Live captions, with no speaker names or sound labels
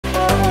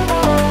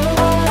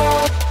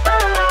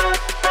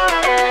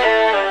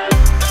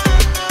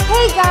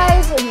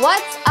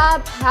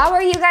How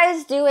are you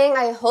guys doing?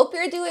 I hope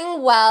you're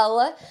doing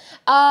well.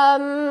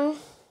 I'm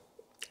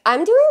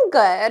doing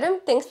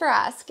good. Thanks for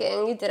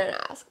asking. You didn't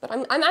ask, but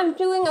I'm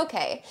doing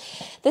okay.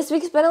 This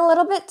week's been a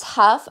little bit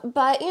tough,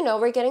 but you know,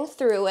 we're getting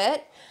through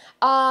it.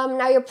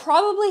 Now you're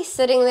probably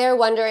sitting there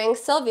wondering,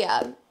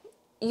 Sylvia,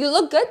 you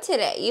look good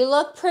today. You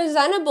look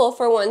presentable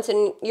for once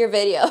in your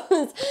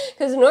videos.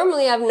 Because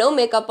normally I have no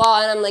makeup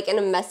on. I'm like in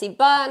a messy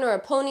bun or a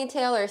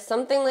ponytail or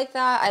something like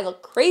that. I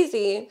look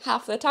crazy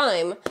half the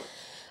time.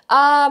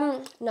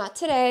 Not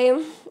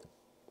today.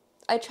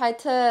 I tried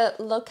to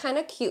look kind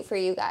of cute for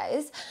you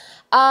guys.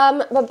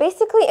 But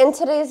basically in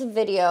today's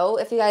video,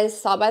 if you guys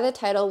saw by the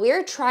title,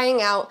 we're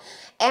trying out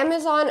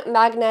Amazon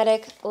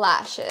magnetic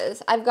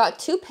lashes. I've got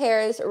 2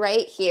 pairs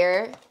right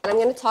here, and I'm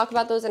going to talk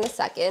about those in a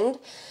second.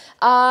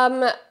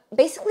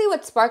 Basically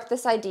what sparked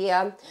this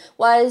idea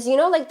was, you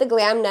know, like the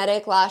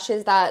Glamnetic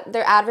lashes that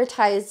they're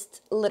advertised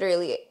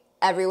literally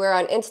everywhere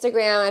on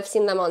Instagram. I've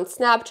seen them on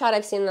Snapchat.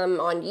 I've seen them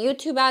on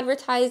YouTube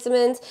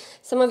advertisements.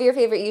 Some of your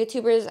favorite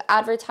YouTubers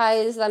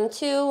advertise them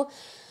too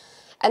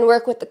and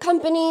work with the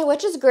company,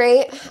 which is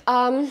great.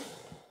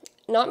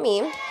 Not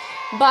me.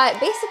 But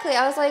basically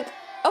I was like,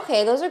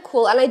 okay, those are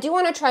cool, and I do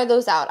want to try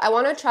those out. I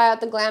want to try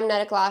out the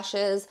Glamnetic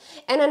lashes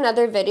in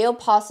another video,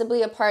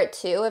 possibly a part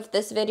 2. If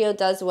this video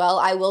does well,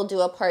 I will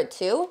do a part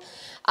 2.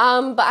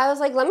 But I was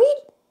like, let me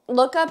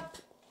look up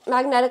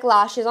magnetic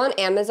lashes on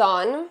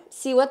Amazon,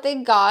 see what they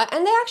got,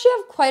 and they actually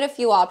have quite a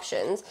few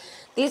options.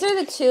 These are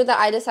the 2 that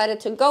I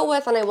decided to go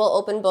with, and I will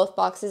open both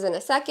boxes in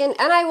a second,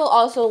 and I will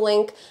also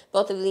link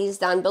both of these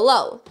down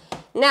below.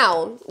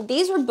 Now,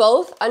 these were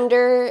both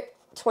under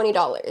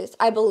 $20,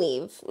 I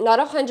believe.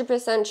 Not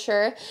 100%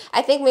 sure.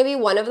 I think maybe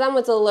one of them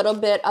was a little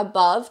bit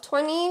above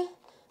 20,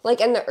 like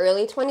in the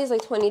early 20s,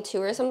 like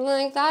 22 or something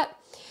like that.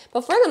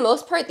 But for the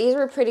most part, these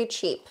were pretty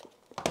cheap.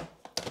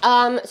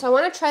 So I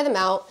want to try them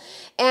out.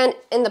 And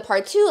in the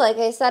part 2, like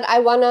I said, I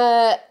want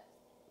to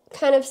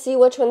kind of see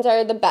which ones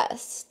are the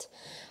best.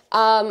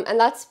 And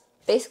that's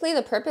basically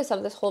the purpose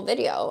of this whole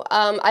video.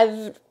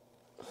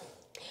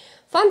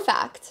 Fun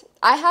fact,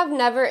 I have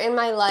never in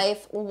my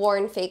life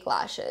worn fake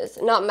lashes.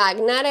 Not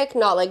magnetic,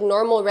 not like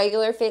normal,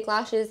 regular fake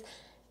lashes,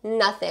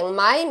 nothing.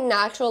 My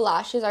natural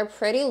lashes are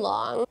pretty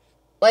long.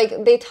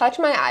 Like, they touch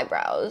my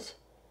eyebrows,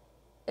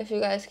 if you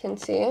guys can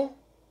see.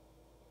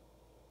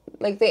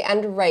 Like, they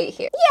end right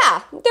here.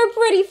 Yeah, they're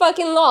pretty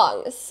fucking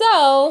long.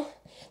 So,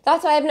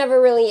 that's why I've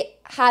never really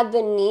had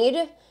the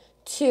need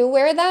to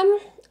wear them.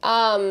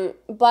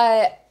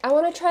 But I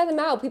want to try them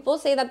out. People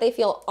say that they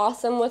feel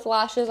awesome with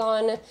lashes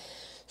on.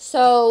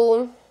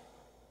 So,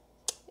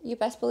 you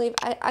best believe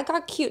I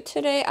got cute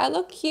today. I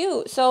look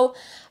cute. So,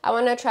 I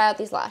want to try out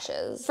these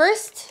lashes.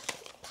 First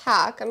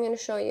pack I'm going to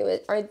show you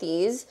are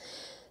these.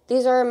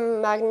 These are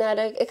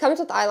magnetic. It comes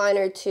with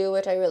eyeliner too,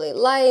 which I really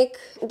like.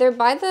 They're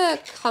by the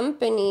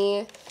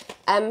company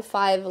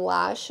M5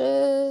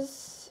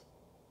 Lashes.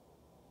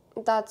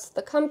 That's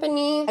the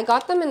company. I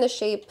got them in the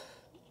shape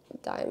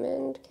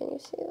diamond. Can you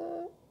see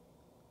that?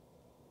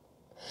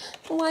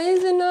 Why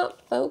is it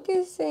not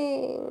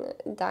focusing?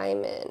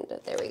 Diamond.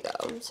 There we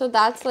go. So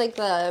that's like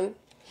the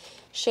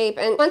shape.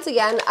 And once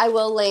again, I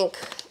will link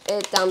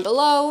it down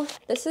below.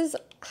 This is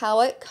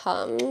how it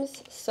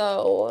comes.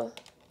 So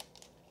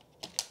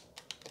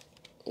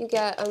you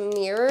get a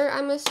mirror,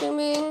 I'm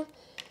assuming.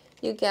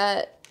 You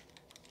get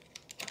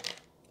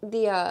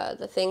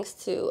the things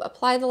to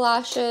apply the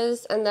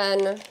lashes, and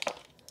then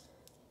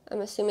I'm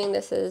assuming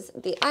this is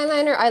the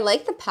eyeliner. I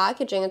like the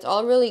packaging. It's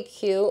all really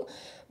cute.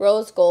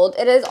 Rose gold.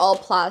 It is all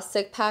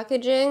plastic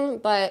packaging,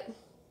 but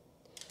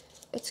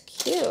it's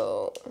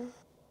cute.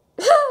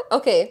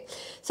 Okay,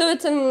 so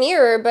it's a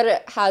mirror, but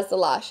it has the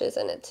lashes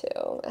in it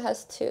too. It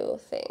has 2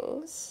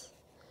 things.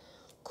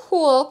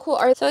 Cool, cool.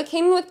 All right, so it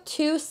came with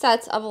 2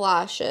 sets of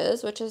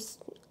lashes, which is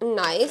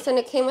nice, and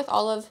it came with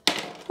all of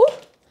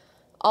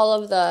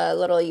the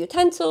little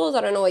utensils.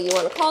 I don't know what you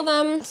want to call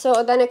them.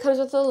 So then it comes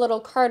with a little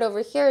card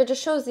over here. It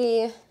just shows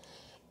the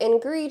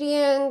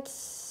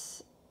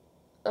ingredients.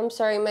 I'm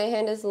sorry, my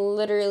hand is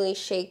literally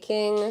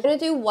shaking. I'm gonna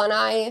do one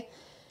eye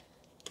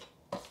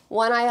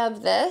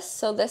of this.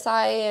 So this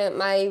eye,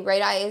 my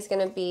right eye is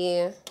gonna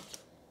be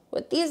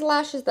with these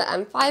lashes, the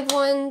M5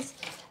 ones.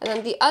 And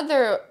then the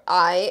other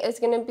eye is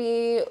gonna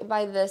be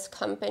by this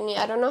company.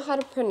 I don't know how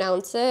to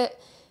pronounce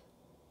it.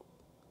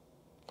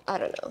 I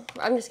don't know.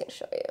 I'm just gonna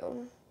show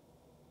you.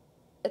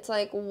 It's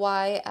like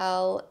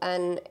YLNALO.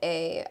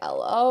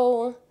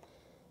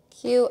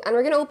 Cute. And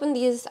we're gonna open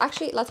these.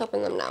 Actually, let's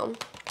open them now.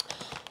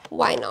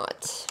 Why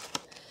not?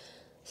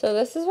 So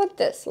this is what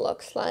this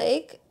looks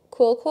like.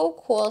 Cool, cool,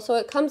 cool. So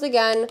it comes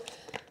again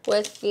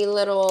with the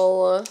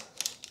little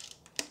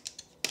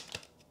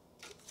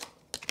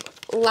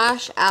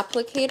lash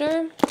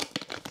applicator.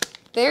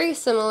 Very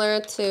similar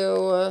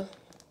to,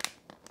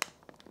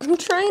 I'm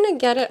trying to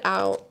get it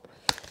out.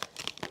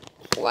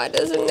 Why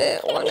doesn't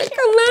it want to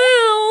come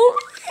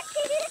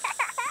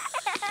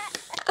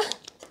out?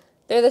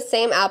 They're the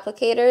same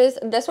applicators.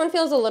 This one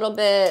feels a little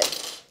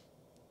bit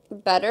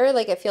better,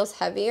 like it feels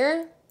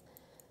heavier.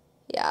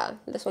 Yeah,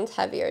 this one's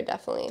heavier,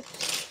 definitely.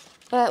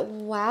 But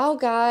wow,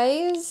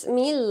 guys,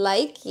 me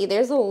likey.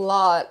 There's a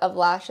lot of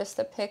lashes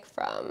to pick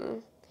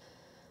from.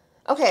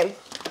 Okay,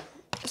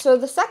 so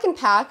the second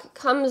pack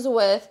comes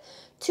with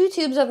 2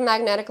 tubes of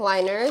magnetic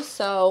liners.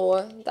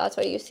 So that's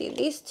why you see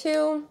these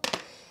 2.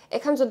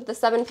 It comes with the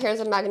 7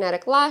 pairs of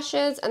magnetic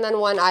lashes and then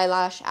 1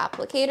 eyelash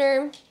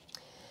applicator.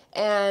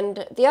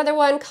 And the other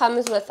one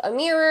comes with a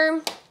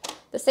mirror,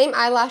 the same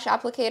eyelash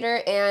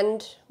applicator,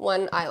 and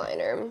 1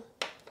 eyeliner.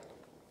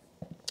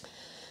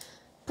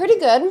 Pretty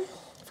good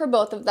for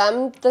both of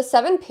them. The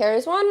 7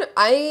 pairs one,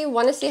 I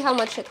want to see how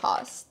much it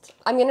costs.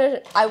 I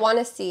want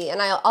to see,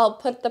 and I'll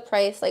put the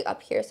price like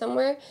up here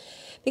somewhere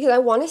because I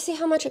want to see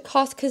how much it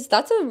costs because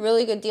that's a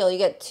really good deal. You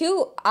get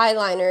 2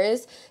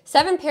 eyeliners,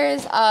 7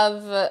 pairs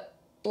of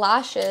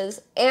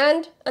lashes,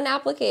 and an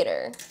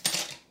applicator.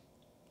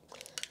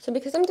 So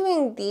because I'm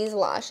doing these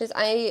lashes,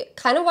 I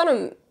kind of want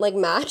to like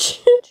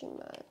match.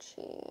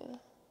 Matchy.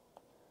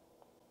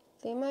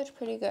 They match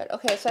pretty good.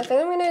 Okay, so I think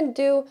I'm going to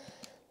do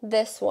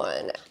this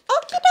one.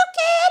 Okie dokie.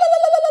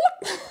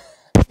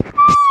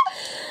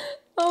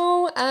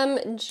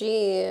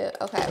 OMG.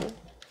 Okay.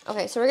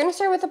 Okay, so we're going to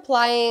start with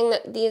applying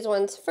these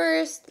ones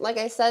first. Like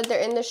I said,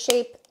 they're in the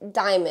shape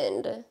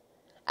diamond.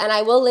 And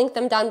I will link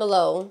them down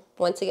below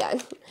once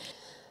again.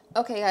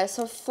 Okay, guys,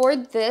 so for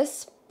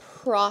this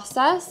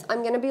process,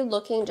 I'm going to be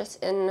looking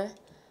just in,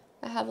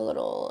 I have a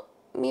little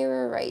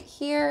mirror right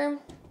here.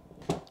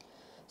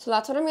 So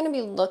that's what I'm going to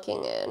be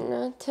looking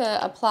in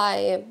to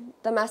apply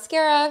the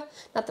mascara,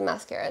 not the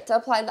mascara, to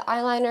apply the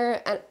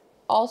eyeliner. And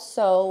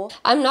also,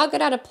 I'm not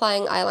good at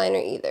applying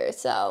eyeliner either,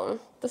 so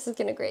this is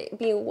going to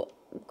be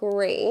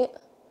great.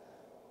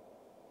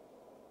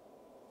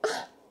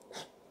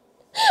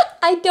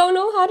 I don't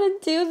know how to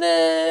do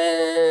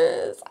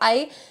this.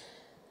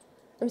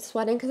 I'm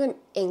sweating because I'm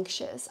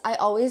anxious. I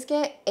always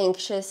get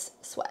anxious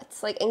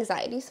sweats, like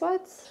anxiety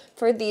sweats.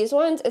 For these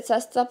ones, it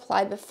says to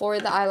apply before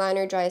the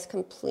eyeliner dries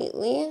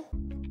completely.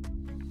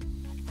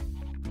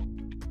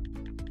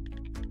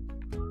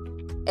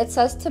 It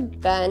says to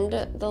bend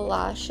the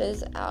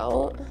lashes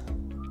out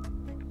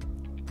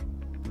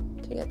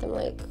to get them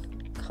like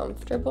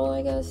comfortable,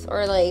 I guess,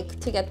 or like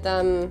to get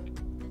them,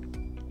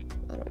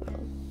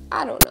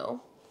 I don't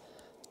know.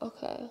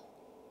 Okay.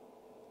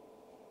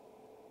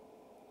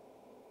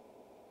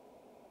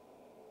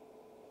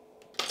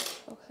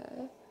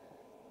 Okay.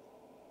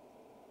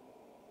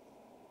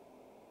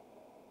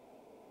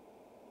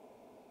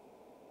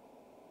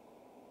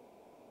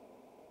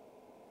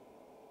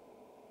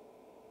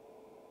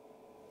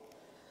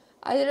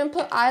 I didn't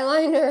put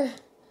eyeliner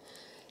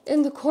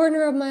in the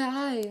corner of my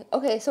eye.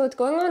 Okay, so it's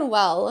going on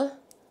well.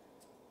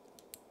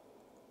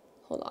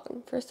 Hold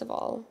on, first of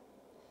all.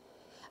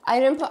 I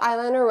didn't put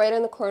eyeliner right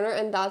in the corner,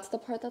 and that's the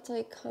part that's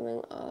like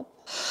coming up.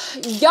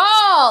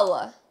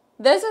 Y'all!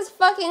 This is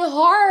fucking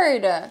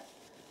hard!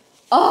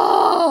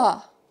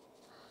 Oh!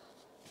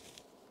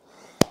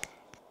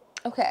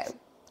 Okay,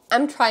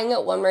 I'm trying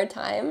it one more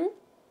time.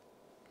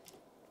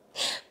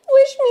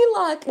 Wish me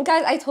luck.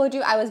 Guys, I told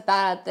you I was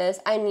bad at this.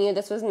 I knew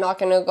this was not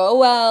gonna go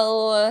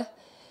well.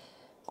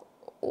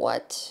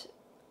 What?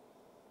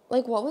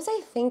 Like, what was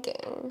I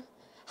thinking?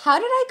 How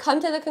did I come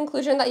to the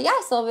conclusion that,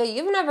 yeah, Sylvia,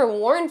 you've never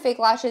worn fake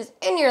lashes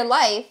in your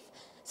life,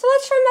 so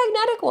let's try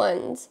magnetic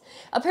ones.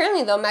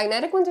 Apparently, though,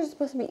 magnetic ones are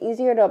supposed to be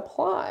easier to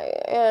apply,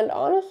 and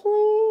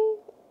honestly,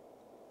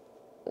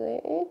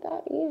 they ain't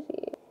that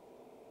easy.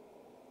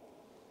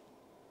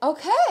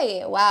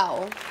 Okay,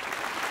 wow.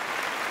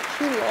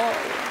 Too long.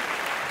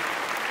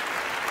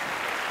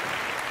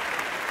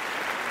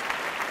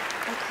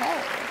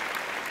 Okay.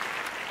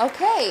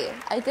 Okay,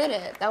 I did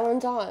it. That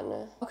one's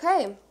on.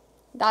 Okay,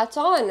 that's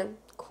on.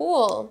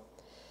 Cool.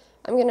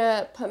 I'm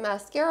gonna put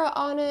mascara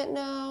on it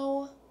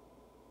now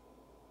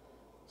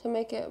to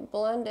make it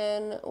blend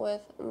in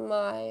with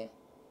my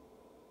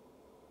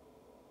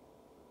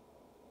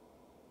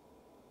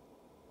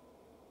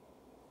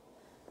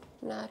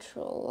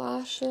natural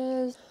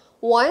lashes.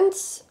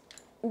 Once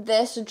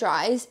this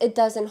dries, it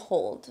doesn't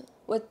hold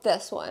with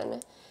this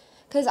one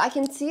because I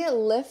can see it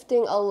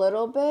lifting a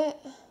little bit.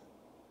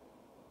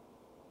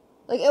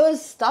 Like it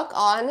was stuck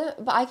on,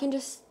 but I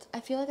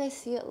feel like I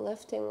see it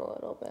lifting a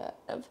little bit.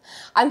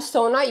 I'm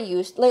so not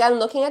used, like I'm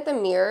looking at the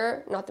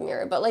mirror, not the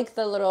mirror, but like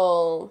the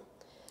little,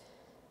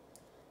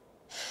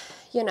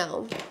 you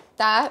know,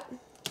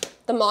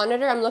 the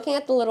monitor. I'm looking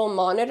at the little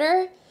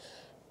monitor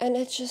and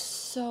it's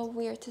just so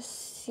weird to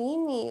see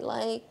me.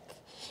 Like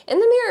in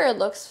the mirror, it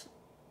looks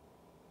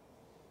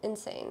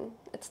insane.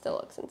 It still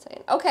looks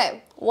insane.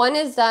 Okay, one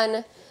is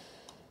done.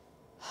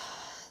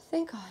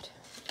 Thank God.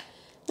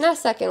 Now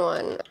second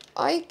one.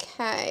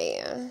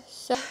 Okay,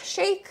 so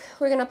shake.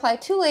 We're gonna apply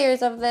 2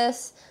 layers of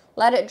this,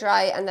 let it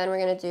dry, and then we're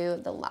gonna do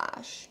the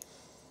lash.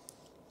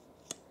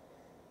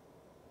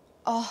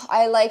 Oh,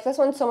 I like this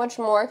one so much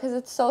more because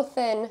it's so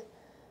thin.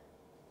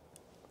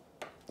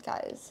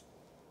 Guys,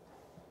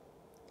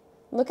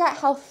 look at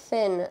how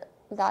thin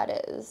that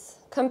is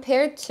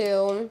compared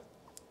to,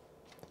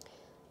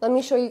 let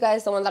me show you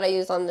guys the one that I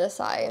used on this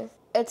eye.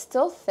 It's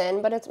still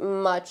thin, but it's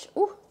much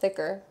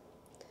thicker.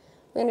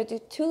 We're gonna do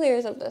 2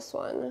 layers of this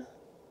one.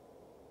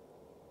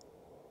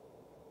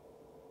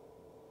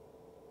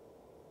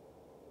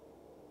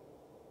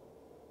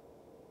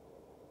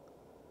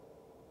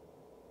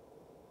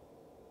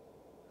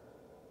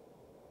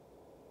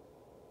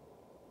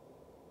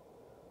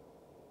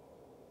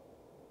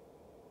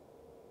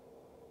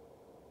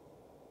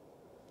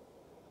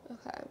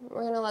 Okay,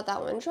 we're gonna let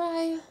that one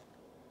dry.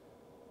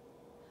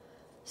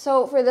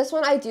 So for this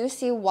one, I do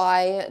see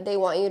why they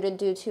want you to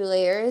do 2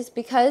 layers,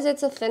 because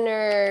it's a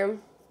thinner,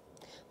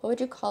 what would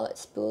you call it,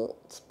 spool?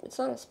 It's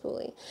not a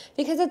spoolie.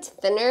 Because it's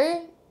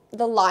thinner,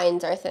 the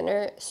lines are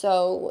thinner,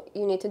 so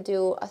you need to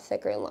do a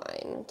thicker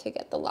line to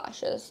get the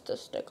lashes to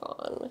stick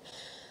on.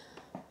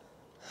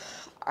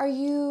 Are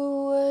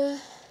you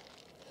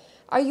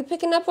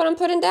picking up what I'm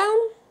putting down?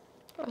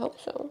 I hope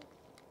so.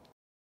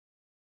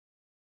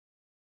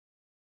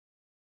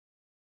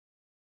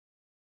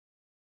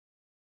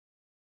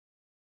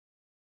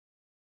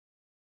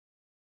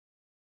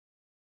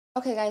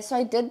 Okay guys, so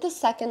I did the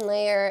second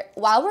layer.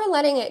 While we're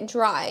letting it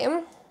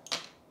dry,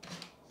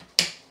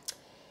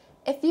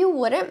 if you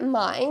wouldn't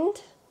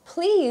mind,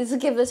 please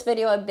give this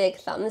video a big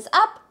thumbs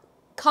up.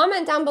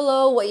 Comment down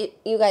below what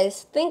you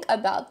guys think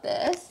about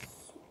this.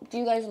 Do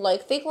you guys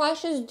like fake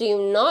lashes? Do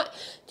you not?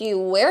 Do you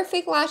wear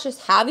fake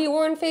lashes? Have you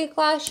worn fake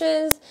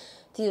lashes?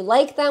 Do you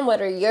like them?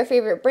 What are your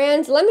favorite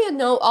brands? Let me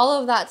know all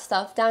of that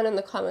stuff down in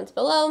the comments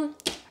below.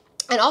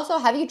 And also,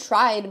 have you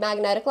tried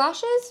magnetic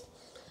lashes?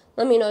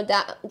 Let me know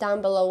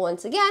down below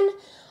once again.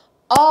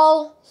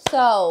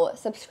 Also,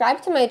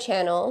 subscribe to my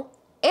channel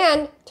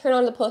and turn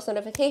on the post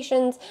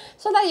notifications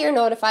so that you're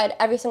notified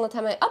every single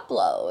time I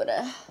upload.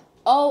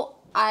 Oh,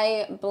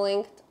 I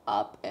blinked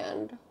up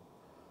and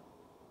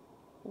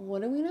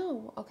what do we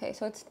know? Okay,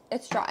 so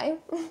it's dry.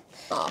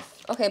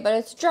 Off. Okay, but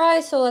it's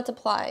dry, so let's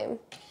apply.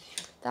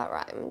 That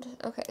rhymed.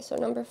 Okay, so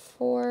number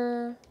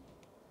 4.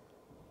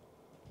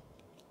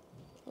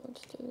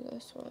 Let's do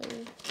this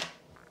one.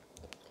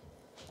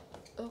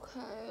 Okay,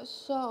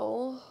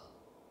 so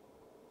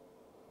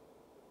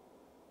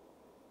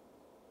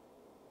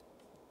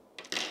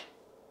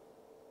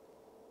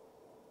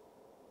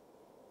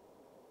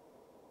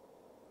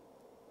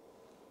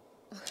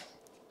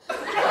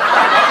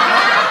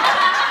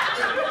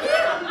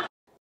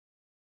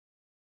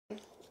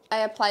I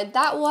applied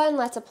that one.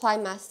 Let's apply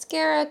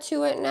mascara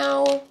to it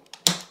now.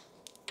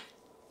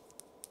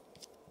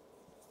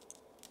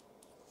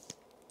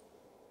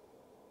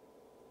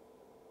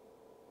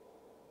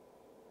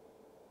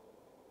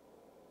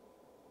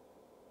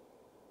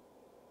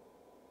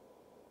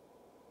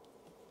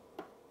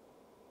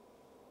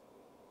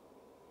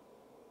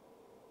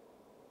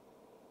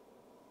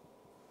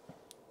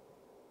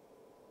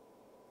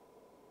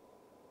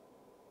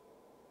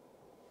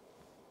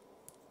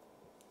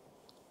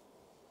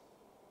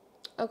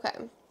 Okay,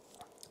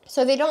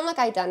 so they don't look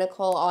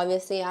identical,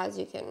 obviously, as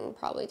you can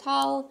probably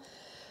tell.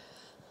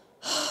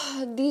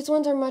 These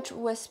ones are much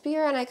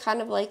wispier, and I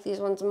kind of like these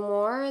ones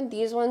more.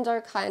 These ones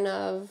are kind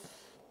of,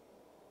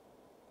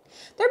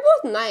 they're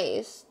both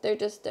nice. They're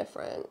just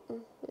different,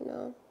 you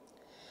know.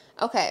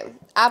 Okay,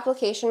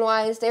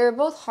 application-wise, they were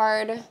both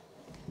hard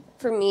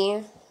for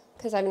me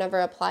because I've never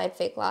applied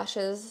fake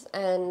lashes,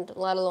 and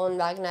let alone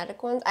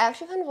magnetic ones. I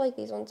actually kind of like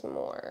these ones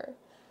more.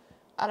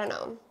 I don't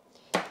know.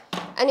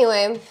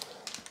 Anyway,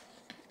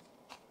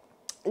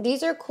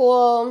 these are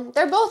cool.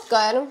 They're both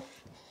good.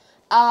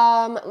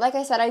 Like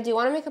I said, I do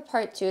want to make a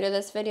part 2 to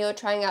this video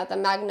trying out the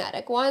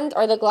magnetic ones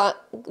or the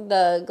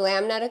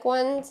glamnetic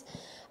ones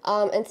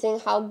and seeing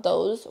how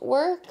those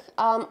work.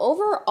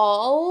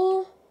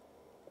 Overall,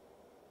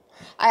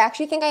 I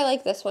actually think I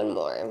like this one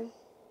more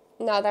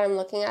now that I'm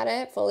looking at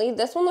it fully.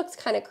 This one looks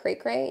kind of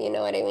cray-cray, you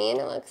know what I mean?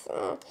 It looks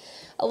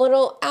a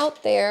little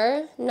out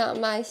there, not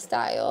my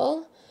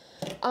style.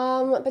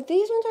 But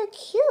these ones are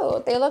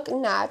cute. They look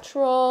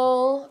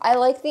natural. I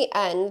like the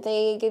end.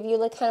 They give you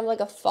like kind of like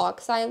a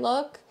fox eye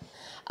look.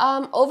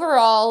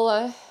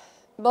 Overall,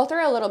 both are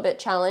a little bit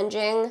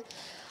challenging.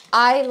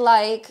 I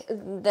like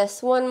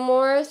this one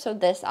more, so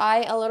this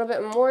eye a little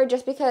bit more,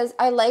 just because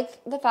I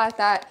like the fact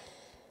that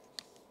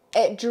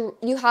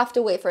you have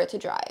to wait for it to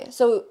dry.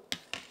 So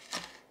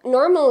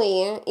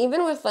normally,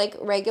 even with like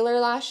regular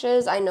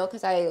lashes, I know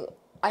because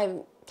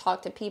I've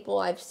talked to people,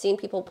 I've seen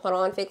people put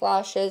on fake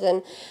lashes,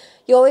 and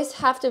you always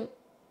have to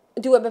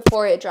do it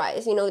before it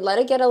dries. You know, let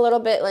it get a little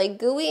bit like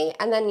gooey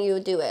and then you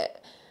do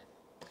it.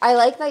 I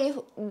like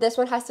that this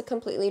one has to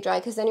completely dry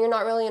because then you're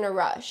not really in a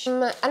rush.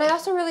 And I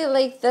also really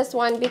like this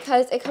one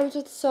because it comes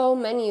with so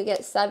many. You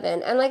get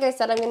 7. And like I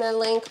said, I'm going to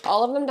link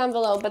all of them down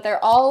below, but they're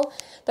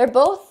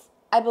both,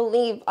 I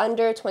believe,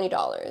 under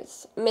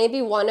 $20.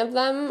 Maybe one of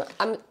them,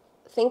 I'm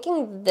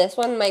thinking this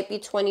one might be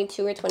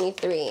 22 or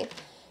 23.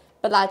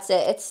 But that's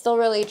it. It's still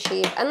really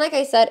cheap. And like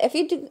I said, if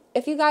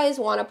you guys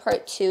want a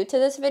part 2 to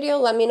this video,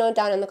 let me know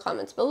down in the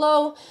comments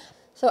below.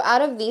 So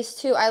out of these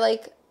two, I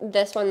like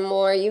this one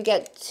more. You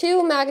get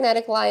 2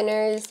 magnetic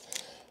liners.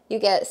 You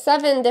get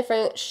 7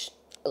 different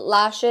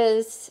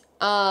lashes.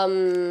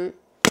 And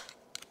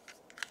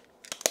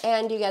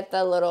you get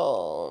the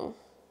little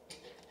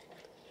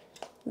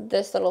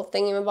this little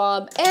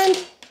thingamabob, and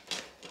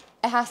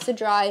it has to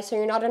dry, so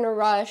you're not in a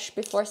rush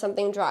before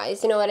something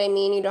dries. You know what I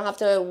mean? You don't have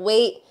to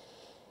wait.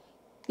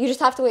 You just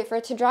have to wait for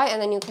it to dry,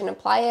 and then you can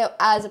apply it,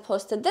 as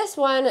opposed to this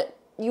one,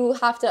 you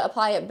have to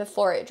apply it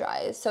before it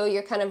dries. So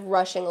you're kind of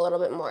rushing a little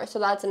bit more. So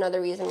that's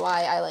another reason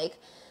why I like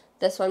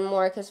this one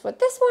more, because with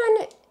this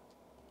one,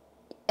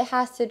 it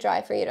has to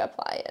dry for you to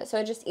apply it. So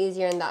it's just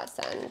easier in that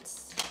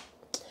sense.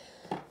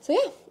 So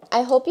yeah,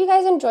 I hope you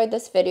guys enjoyed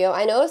this video.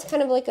 I know it's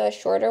kind of like a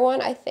shorter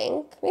one, I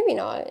think. Maybe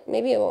not.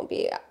 Maybe it won't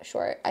be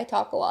short. I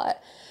talk a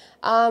lot.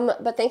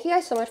 But thank you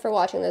guys so much for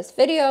watching this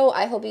video.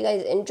 I hope you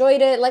guys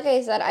enjoyed it. Like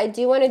I said, I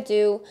do want to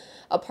do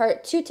a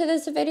part 2 to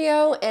this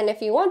video, and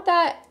if you want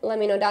that, let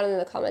me know down in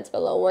the comments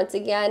below once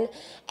again,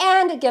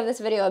 and give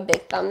this video a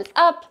big thumbs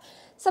up.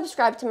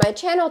 Subscribe to my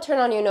channel, turn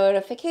on your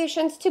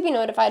notifications to be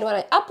notified when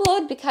I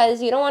upload,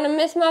 because you don't want to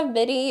miss my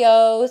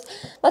videos.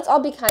 Let's all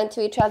be kind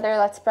to each other.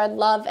 Let's spread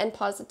love and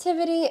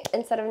positivity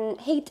instead of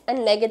hate and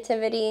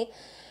negativity.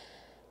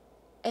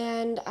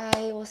 And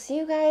I will see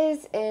you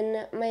guys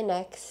in my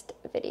next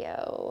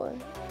video.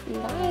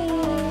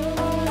 Bye.